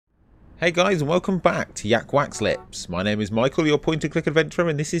Hey guys, and welcome back to YakWaxLips. My name is Michael, your point-and-click adventurer,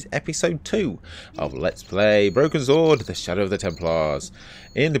 and this is episode 2 of Let's Play Broken Sword, The Shadow of the Templars.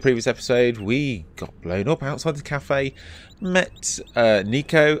 In the previous episode, we got blown up outside the cafe, met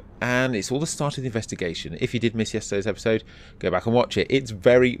Nico, and it's all the start of the investigation. If you did miss yesterday's episode, go back and watch it. It's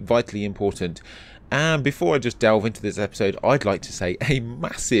very vitally important. And before I just delve into this episode, I'd like to say a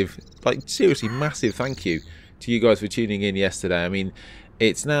massive, like seriously massive thank you to you guys for tuning in yesterday. I mean,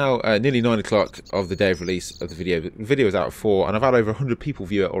 it's now nearly 9 o'clock of the day of release of the video. The video is out at 4, and I've had over 100 people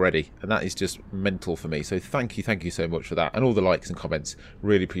view it already, and that is just mental for me. So thank you so much for that, and all the likes and comments.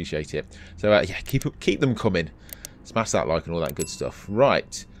 Really appreciate it. So yeah, keep them coming. Smash that like and all that good stuff.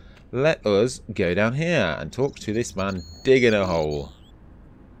 Right, let us go down here and talk to this man digging a hole,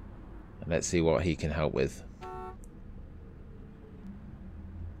 and let's see what he can help with.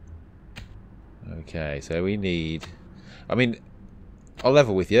 Okay, so we need. I mean, I'll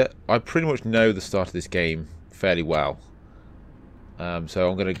level with you. I pretty much know the start of this game fairly well. So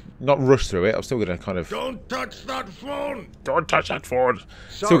I'm going to not rush through it. I'm still going to kind of... Don't touch that phone! Don't touch that phone!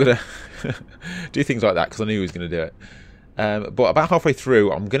 Sorry. Still going to do things like that because I knew he was going to do it. But about halfway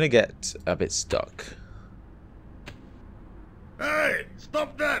through, I'm going to get a bit stuck. Hey!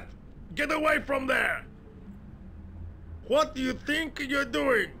 Stop that! Get away from there! What do you think you're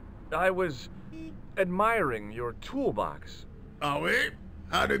doing? I was admiring your toolbox. Oh, eh?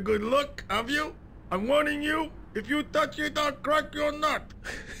 Had a good look, have you? I'm warning you, if you touch it, I'll crack your nut.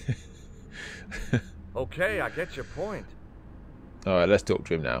 Okay, I get your point. Alright, let's talk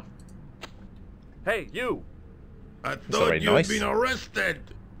to him now. Hey, you! I thought you'd been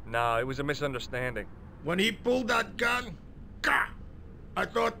arrested. No, it was a misunderstanding. When he pulled that gun, gah! I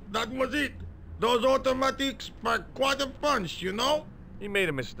thought that was it. Those automatics pack quite a punch, you know? He made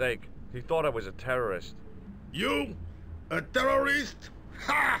a mistake. He thought I was a terrorist. You? A terrorist?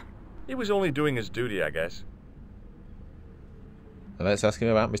 Ha! He was only doing his duty, I guess. Well, let's ask him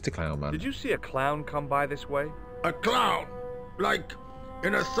about Mr. Clownman. Did you see a clown come by this way? A clown? Like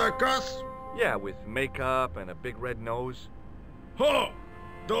in a circus? Yeah, with makeup and a big red nose. Huh!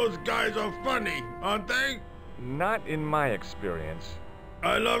 Those guys are funny, aren't they? Not in my experience.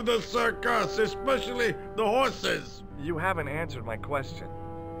 I love the circus, especially the horses. You haven't answered my question.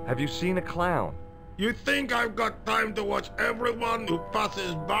 Have you seen a clown? You think I've got time to watch everyone who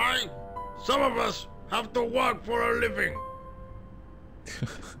passes by? Some of us have to work for a living.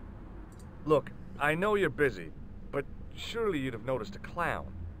 Look, I know you're busy, but surely you'd have noticed a clown.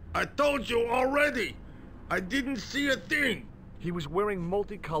 I told you already. I didn't see a thing. He was wearing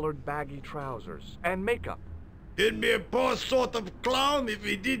multicolored baggy trousers and makeup. He'd be a poor sort of clown if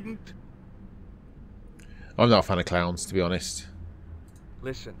he didn't. I'm not a fan of clowns, to be honest.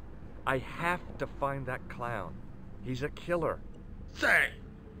 Listen, I have to find that clown. He's a killer. Say,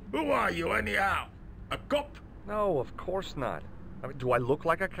 who are you anyhow? A cop? No, of course not. I mean, do I look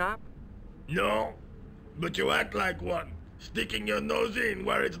like a cop? No, but you act like one, sticking your nose in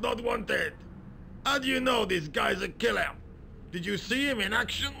where it's not wanted. How do you know this guy's a killer? Did you see him in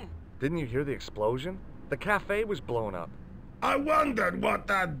action? Didn't you hear the explosion? The cafe was blown up. I wondered what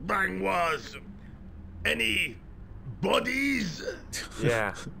that bang was. Any bodies?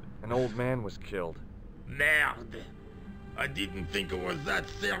 Yeah, an old man was killed. Merde. I didn't think it was that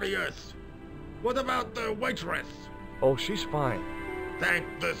serious. What about the waitress? Oh, she's fine. Thank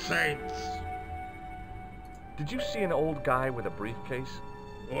the saints. Did you see an old guy with a briefcase?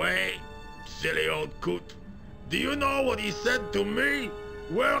 Wait, silly old coot. Do you know what he said to me?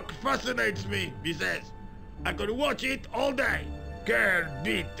 Work fascinates me, he says. I could watch it all day. Care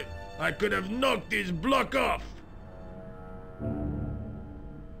beat. I could have knocked his block off.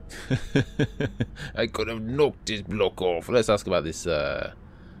 I could have knocked his block off. Let's ask about this. Let's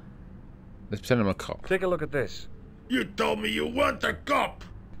pretend I'm a cop. Take a look at this. You told me you weren't a cop.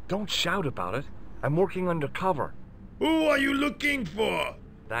 Don't shout about it. I'm working undercover. Who are you looking for?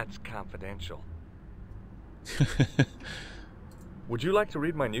 That's confidential. Would you like to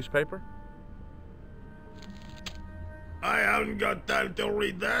read my newspaper? I haven't got time to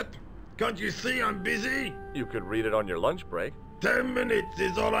read that. Can't you see I'm busy? You could read it on your lunch break. 10 minutes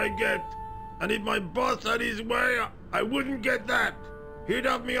is all I get. And if my boss had his way, I wouldn't get that. He'd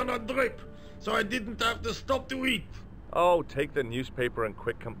have me on a drip, so I didn't have to stop to eat. Oh, take the newspaper and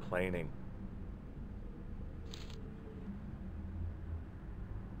quit complaining.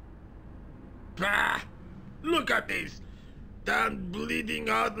 Bah! Look at this. Damn bleeding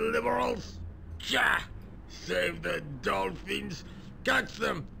heart liberals. Cha! Save the dolphins. Catch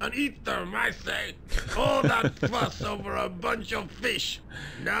them and eat them, I say. All that fuss over a bunch of fish.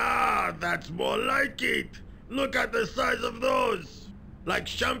 Nah, that's more like it. Look at the size of those. Like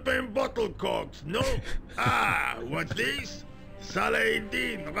champagne bottle corks, no? Ah, what's this?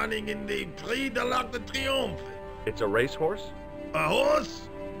 Saladin running in the Prix de l'Arc de Triomphe. It's a racehorse? A horse?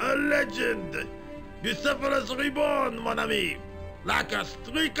 A legend. Bucephalus reborn, mon ami. Like a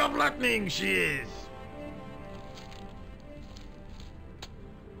streak of lightning she is.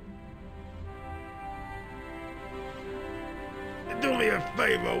 Do me a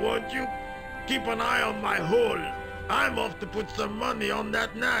favor, won't you? Keep an eye on my hole. I'm off to put some money on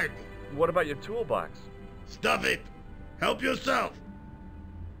that nag. What about your toolbox? Stuff it. Help yourself.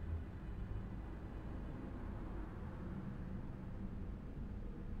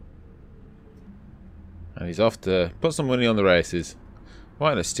 And he's off to put some money on the races. Why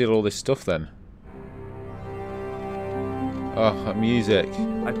don't I steal all this stuff then? Oh, that music.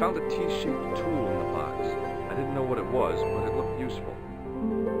 I found a T-shaped tool in the box. I didn't know what it was, but it looked useful.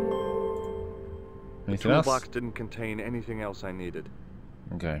 Anything The else? toolbox didn't contain anything else I needed.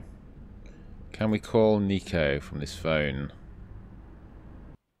 Okay. Can we call Nico from this phone?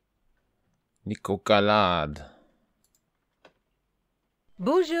 Nico Galad.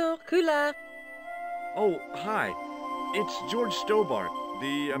 Bonjour, Kula. Oh, hi. It's George Stobart,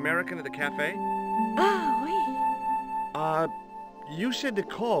 the American at the cafe. Ah, oui. You said to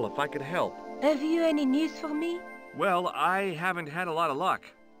call if I could help. Have you any news for me? Well, I haven't had a lot of luck.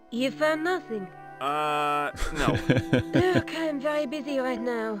 You found nothing. No. Look, I'm very busy right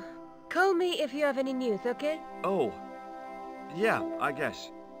now. Call me if you have any news, okay? Oh. Yeah, I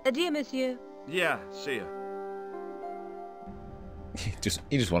guess. Adieu, monsieur. Yeah, see ya.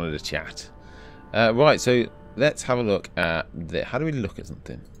 He just wanted to chat. Right, so let's have a look at the. How do we look at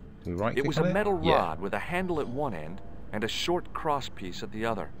something? Do we right click It was on a metal Yeah. rod with a handle at one end and a short cross piece at the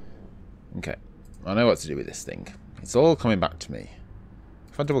other. Okay, I know what to do with this thing. It's all coming back to me.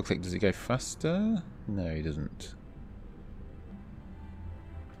 If I double click, does it go faster? No, it doesn't.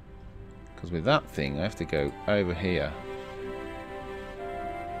 Because with that thing, I have to go over here.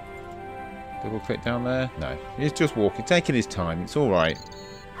 Double click down there? No, he's just walking, taking his time. It's all right.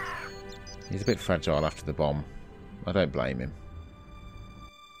 He's a bit fragile after the bomb. I don't blame him.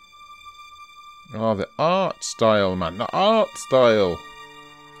 Oh, the art style, man. The art style.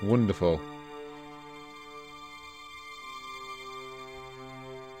 Wonderful.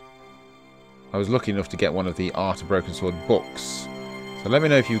 I was lucky enough to get one of the Art of Broken Sword books. So let me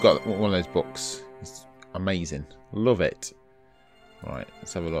know if you've got one of those books. It's amazing. Love it. Right,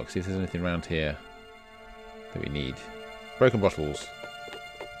 let's have a look. See if there's anything around here that we need. Broken bottles.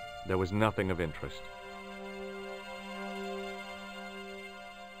 There was nothing of interest.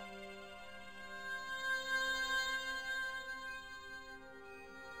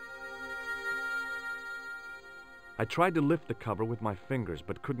 I tried to lift the cover with my fingers,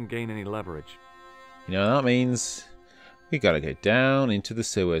 but couldn't gain any leverage. You know what that means? We gotta go down into the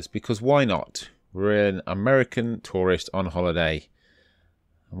sewers, because why not? We're an American tourist on holiday.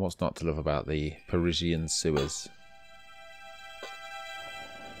 And what's not to love about the Parisian sewers?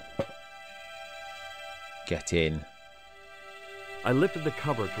 Get in. I lifted the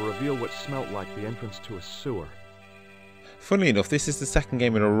cover to reveal what smelt like the entrance to a sewer. Funnily enough, this is the second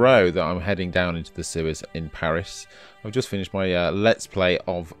game in a row that I'm heading down into the sewers in Paris. I've just finished my Let's Play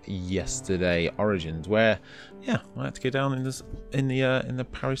of yesterday Origins, where, yeah, I had to go down in the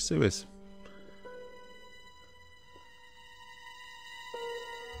Paris sewers.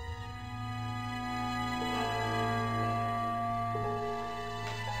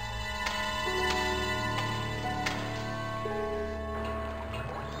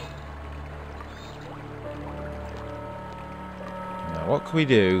 What can we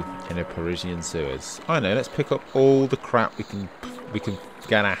do in a Parisian sewers? I know. Let's pick up all the crap we can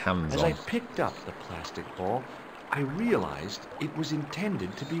get our hands As on. I picked up the plastic ball, I realized it was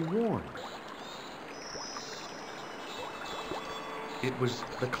intended to be worn. It was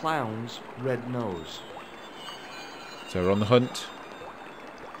the clown's red nose. So we're on the hunt.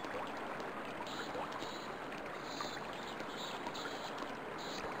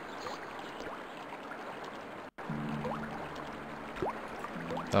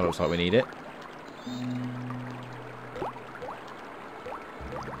 That looks like we need it.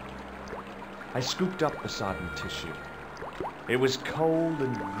 I scooped up the sodden tissue. It was cold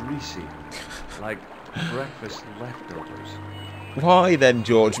and greasy, like breakfast leftovers. Why then,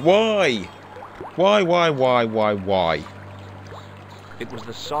 George? Why? Why? It was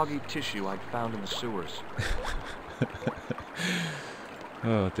the soggy tissue I'd found in the sewers.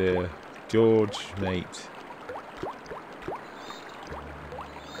 Oh dear. George, mate.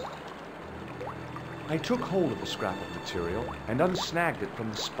 I took hold of the scrap of material and unsnagged it from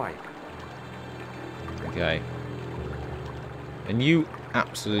the spike. Okay. And you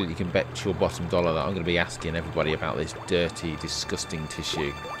absolutely can bet your bottom dollar that I'm going to be asking everybody about this dirty, disgusting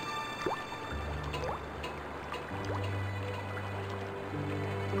tissue.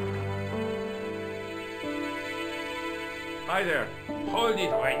 Hi there. Hold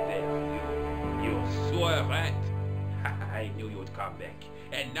it right there, you sewer rat. I knew you'd come back,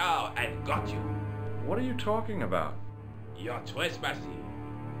 and now I've got you. What are you talking about? You're trespassing.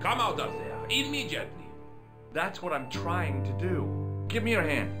 Come out of there, immediately. That's what I'm trying to do. Give me your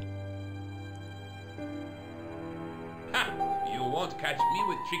hand. Ha! You won't catch me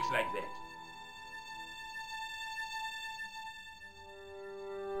with tricks like that.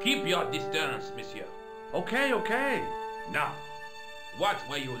 Keep your distance, monsieur. Okay, okay. Now, what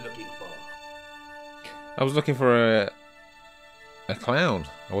were you looking for? I was looking for a clown.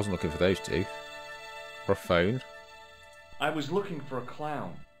 I wasn't looking for those two. Or a phone. I was looking for a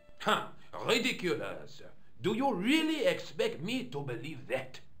clown. Huh, ridiculous. Do you really expect me to believe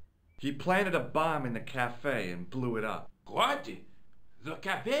that? He planted a bomb in the cafe and blew it up. What? The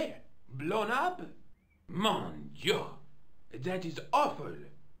cafe? Blown up? Mon Dieu, that is awful.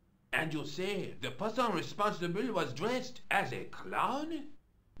 And you say the person responsible was dressed as a clown?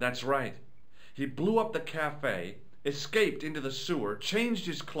 That's right. He blew up the cafe, escaped into the sewer, changed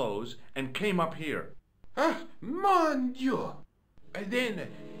his clothes, and came up here. Ah, mon Dieu. Then,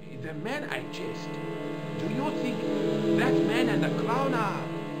 the man I chased, do you think that man and the clown are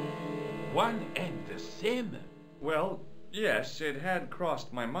one and the same? Well, yes, it had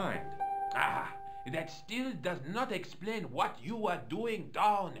crossed my mind. Ah, that still does not explain what you are doing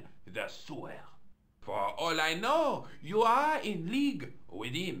down the sewer. For all I know, you are in league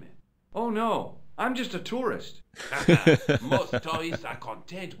with him. Oh no, I'm just a tourist. Most tourists are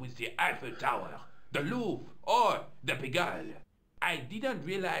content with the Eiffel Tower, the Louvre, or the Pigalle. I didn't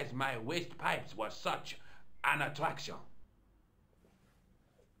realize my waste pipes were such an attraction.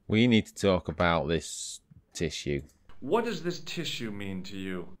 We need to talk about this tissue. What does this tissue mean to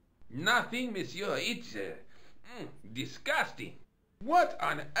you? Nothing, monsieur. It's disgusting. What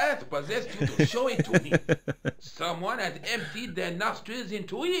on earth possessed you to show it to me? Someone has emptied their nostrils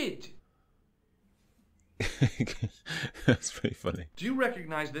into it. That's pretty funny. Do you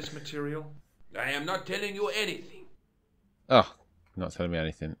recognize this material? I am not telling you anything. Oh, not telling me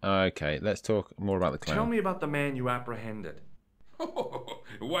anything. Okay, let's talk more about the clown. Tell me about the man you apprehended.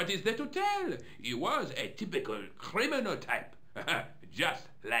 What is there to tell? He was a typical criminal type. Just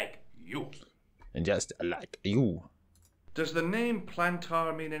like you. And just like you. Does the name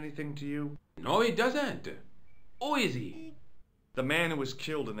Plantar mean anything to you? No, it doesn't. Who is he? The man who was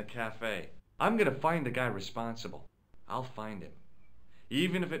killed in the cafe. I'm gonna find the guy responsible. I'll find him.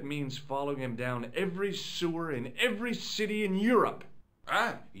 Even if it means following him down every sewer in every city in Europe.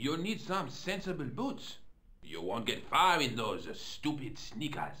 Ah, you need some sensible boots. You won't get far in those stupid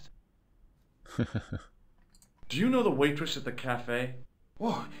sneakers. Do you know the waitress at the cafe?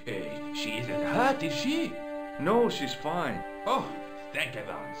 Oh, she isn't hurt, is she? No, she's fine. Oh, thank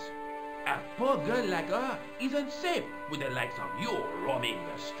heavens. A poor girl like her isn't safe with the likes of you roaming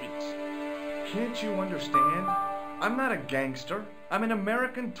the streets. Can't you understand? I'm not a gangster. I'm an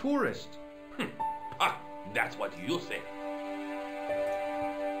American tourist. Ah, that's what you say.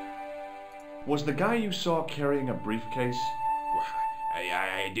 Was the guy you saw carrying a briefcase?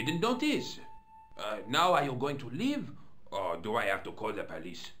 I didn't notice. Now are you going to leave? Or do I have to call the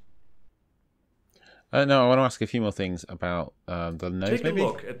police? No, I want to ask a few more things about the nose, Take maybe? a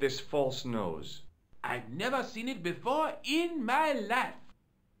look at this false nose. I've never seen it before in my life.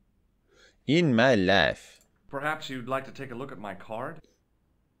 In my life. Perhaps you'd like to take a look at my card?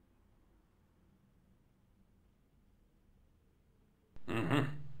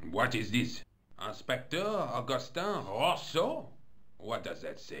 What is this? Inspector Augustin Rousseau? What does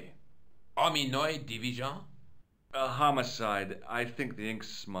that say? Hominoid Division? A homicide. I think the ink's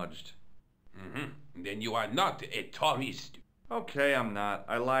smudged. Then you are not a tourist. Okay, I'm not.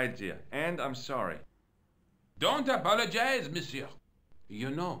 I lied to you, and I'm sorry. Don't apologize, monsieur. You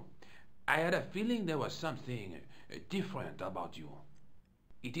know, I had a feeling there was something different about you.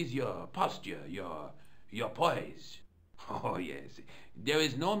 It is your posture, your poise. Oh, yes. There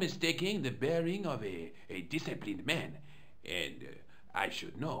is no mistaking the bearing of a disciplined man. And I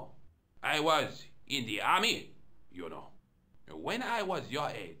should know. I was in the army, you know. When I was your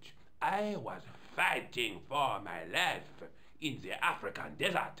age, I was fighting for my life in the African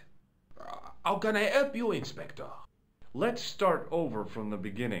desert. How can I help you, Inspector? Let's start over from the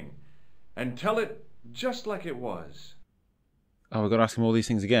beginning and tell it just like it was. Oh, we've got to ask him all these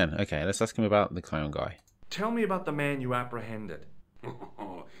things again. Okay, let's ask him about the clown guy. Tell me about the man you apprehended.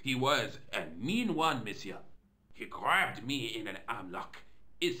 He was a mean one, monsieur. He grabbed me in an arm lock,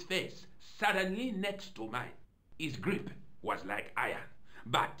 his face suddenly next to mine. His grip was like iron,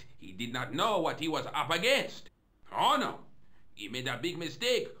 but he did not know what he was up against. Oh no, he made a big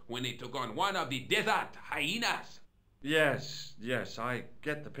mistake when he took on one of the desert hyenas. Yes, I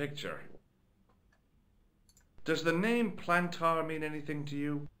get the picture. Does the name Plantar mean anything to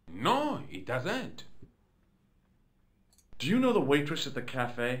you? No, it doesn't. Do you know the waitress at the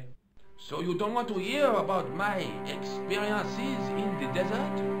cafe? So you don't want to hear about my experiences in the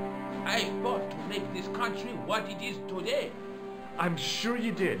desert? I fought to make this country what it is today. I'm sure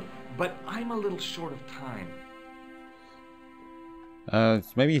you did, but I'm a little short of time.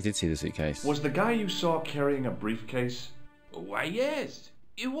 Maybe you did see the suitcase. Was the guy you saw carrying a briefcase? Why, yes,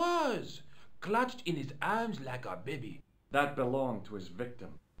 he was. Clutched in his arms like a baby. That belonged to his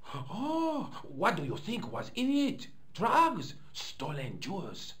victim. Oh, what do you think was in it? Drugs? Stolen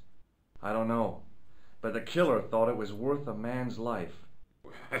jewels? I don't know, but the killer thought it was worth a man's life.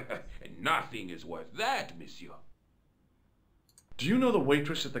 Nothing is worth that, monsieur. Do you know the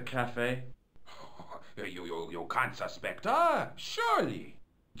waitress at the cafe? You can't suspect her, surely.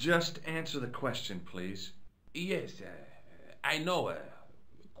 Just answer the question, please. Yes, I know her.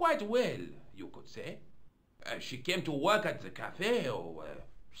 Quite well, you could say. She came to work at the cafe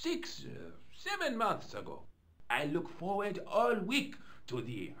 7 months ago. I look forward all week to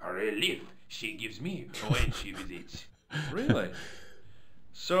the relief she gives me when she visits. Really?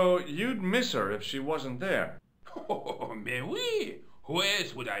 So you'd miss her if she wasn't there? Oh, mais oui. Who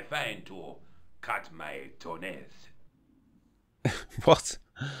else would I find to cut my toenails? What?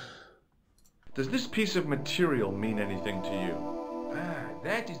 Does this piece of material mean anything to you?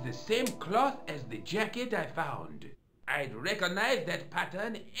 That is the same cloth as the jacket I found. I'd recognize that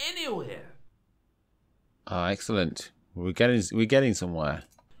pattern anywhere. Ah, excellent. We're getting somewhere.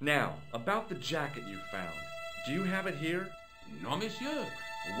 Now, about the jacket you found. Do you have it here? No, monsieur.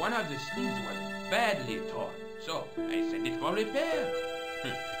 One of the sleeves was badly torn, so I sent it for repair.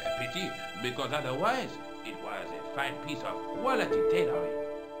 A pity, because otherwise it was a fine piece of quality tailoring.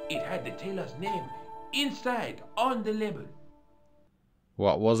 It had the tailor's name inside on the label.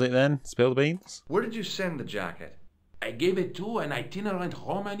 What was it then? Spill the beans? Where did you send the jacket? I gave it to an itinerant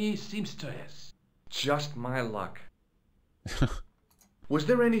Romani seamstress. Just my luck. Was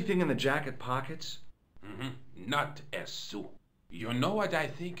there anything in the jacket pockets? Not a sou. You know what I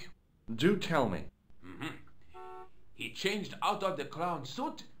think? Do tell me. He changed out of the clown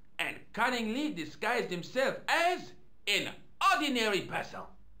suit and cunningly disguised himself as an ordinary person.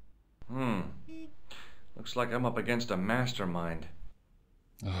 Looks like I'm up against a mastermind.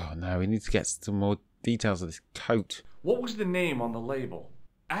 Oh no, we need to get some more details of this coat. What was the name on the label?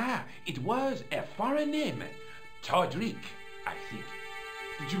 It was a foreign name. Todrick, I think.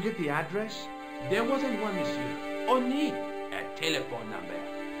 Did you get the address? There wasn't one, monsieur. Only a telephone number.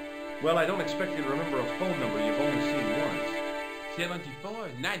 Well, I don't expect you to remember a phone number you've only seen once. 74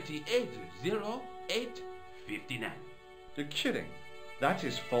 98 08 59. You're kidding. That's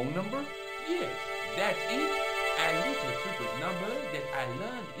his phone number? Yes, that's it. A little secret number that I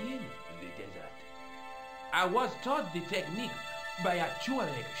learned in the desert. I was taught the technique by a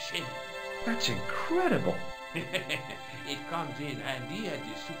Tuareg shaman. That's incredible. It comes in handy at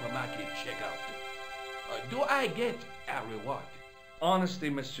the supermarket checkout. Do I get a reward? Honesty,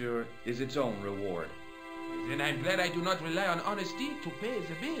 monsieur, is its own reward. Then I'm glad I do not rely on honesty to pay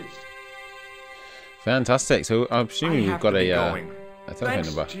the bills. Fantastic. So I'm assuming we've got a telephone Thanks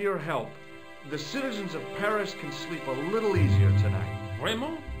number. to your help, the citizens of Paris can sleep a little easier tonight.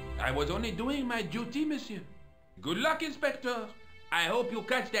 Vraiment? I was only doing my duty, monsieur. Good luck, Inspector. I hope you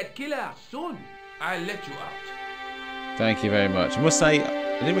catch that killer soon. I'll let you out. Thank you very much. I must say,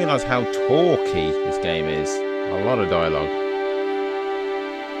 I didn't realise how talky this game is. A lot of dialogue.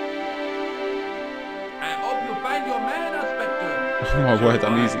 I hope you find your man, Inspector. Oh my word,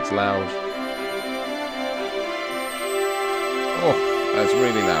 that music's loud. Oh, that's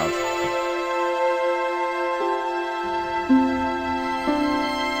really loud.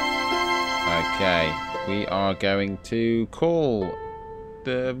 Okay, we are going to call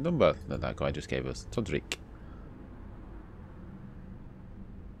the number that guy just gave us, Todrick.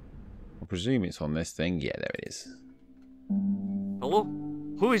 I presume it's on this thing. Yeah, there it is. Hello?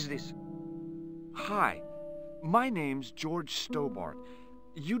 Who is this? Hi, my name's George Stobart.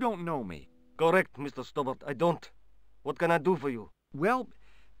 You don't know me. Correct, Mr. Stobart, I don't. What can I do for you? Well,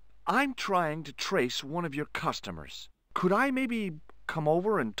 I'm trying to trace one of your customers. Could I maybe come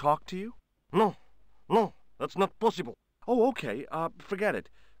over and talk to you? No, that's not possible. Oh, okay, forget it.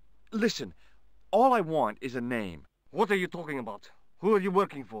 Listen, all I want is a name. What are you talking about? Who are you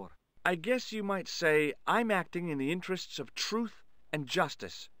working for? I guess you might say I'm acting in the interests of truth and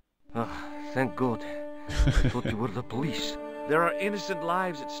justice. Ah, thank God. I thought you were the police. There are innocent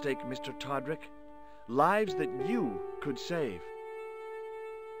lives at stake, Mr. Todrick. Lives that you could save.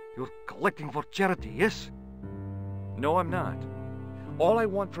 You're collecting for charity, yes? No, I'm not. All I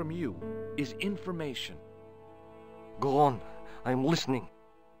want from you is information. Go on. I'm listening.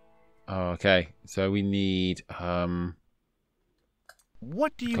 Okay, so we need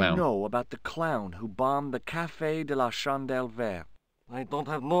What do you clown. know about the clown who bombed the Café de la Chandelle Verte? I don't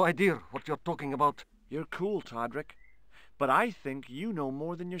have no idea what you're talking about. You're cool, Todrick. But I think you know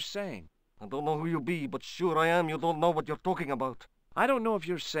more than you're saying. I don't know who you be, but sure I am you don't know what you're talking about. I don't know if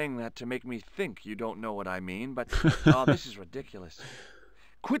you're saying that to make me think you don't know what I mean, but oh, this is ridiculous.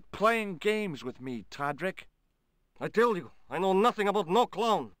 Quit playing games with me, Todrick. I tell you, I know nothing about no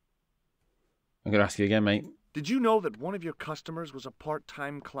clown. I'm going to ask you again, mate. Did you know that one of your customers was a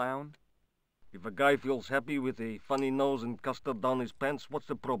part-time clown? If a guy feels happy with a funny nose and custard down his pants, what's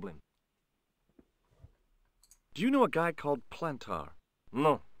the problem? Do you know a guy called Plantar?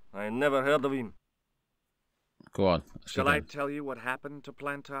 No, I never heard of him. Go on. Shall I tell you what happened to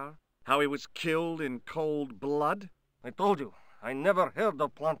Plantar? How he was killed in cold blood? I told you, I never heard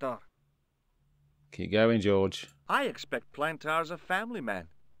of Plantar. Keep going, George. I expect Plantar's a family man,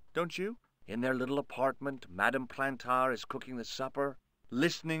 don't you? In their little apartment, Madame Plantar is cooking the supper,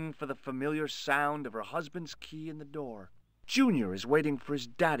 listening for the familiar sound of her husband's key in the door. Junior is waiting for his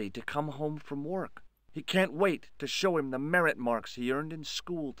daddy to come home from work. He can't wait to show him the merit marks he earned in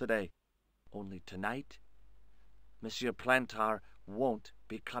school today. Only tonight, Monsieur Plantar won't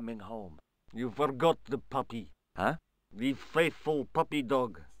be coming home. You forgot the puppy. Huh? The faithful puppy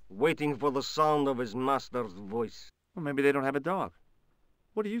dog, waiting for the sound of his master's voice. Well, maybe they don't have a dog.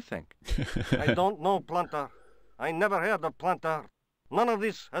 What do you think? I don't know Plantar. I never heard of Plantar. None of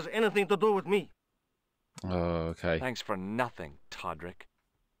this has anything to do with me. Oh, okay. Thanks for nothing, Todrick.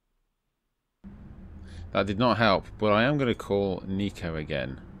 That did not help, but I am going to call Nico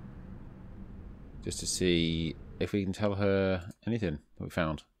again. Just to see if we can tell her anything that we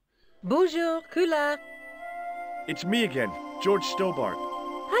found. Bonjour, Kula. It's me again, George Stobart.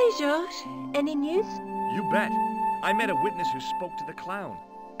 Hi, George. Any news? You bet. I met a witness who spoke to the clown.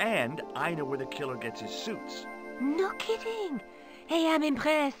 And I know where the killer gets his suits. No kidding. Hey, I'm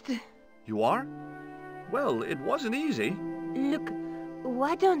impressed. You are? Well, it wasn't easy. Look,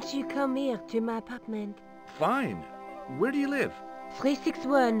 why don't you come here to my apartment? Fine. Where do you live?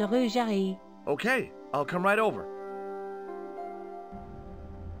 361 Rue Jarry. Okay, I'll come right over.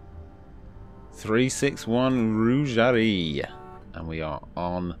 361 Rue Jarry. And we are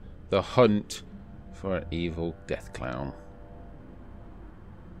on the hunt for an evil death clown.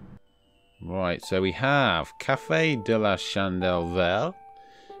 Right, so we have Café de la Chandelle Verte,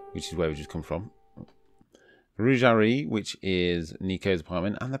 which is where we just come from. Rue Jarry, which is Nico's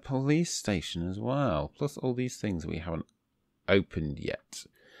apartment, and the police station as well. Plus all these things that we haven't opened yet.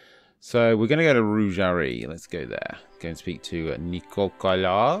 So we're going to go to Rue Jarry. Let's go there. Go and speak to Nico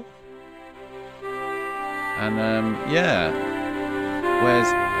Collard. And, yeah. Where's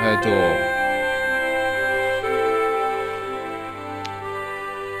her door?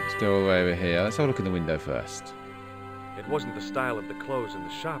 Let's go all the way over here. Let's have a look in the window first. It wasn't the style of the clothes in the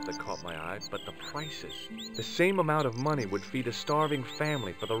shop that caught my eye, but the prices. The same amount of money would feed a starving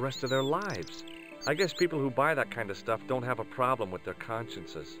family for the rest of their lives. I guess people who buy that kind of stuff don't have a problem with their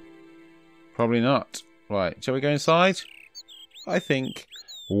consciences. Probably not. Right, shall we go inside? I think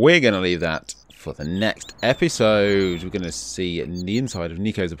we're going to leave that for the next episode. We're going to see the inside of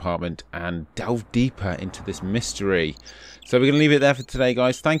Nico's apartment and delve deeper into this mystery. So we're going to leave it there for today,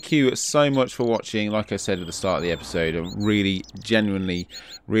 guys. Thank you so much for watching. Like I said at the start of the episode, I really, genuinely,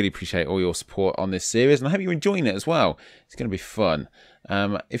 really appreciate all your support on this series. And I hope you're enjoying it as well. It's going to be fun.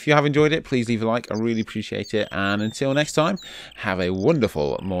 If you have enjoyed it, please leave a like. I really appreciate it. And until next time, have a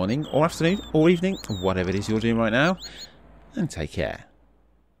wonderful morning or afternoon or evening, whatever it is you're doing right now. And take care.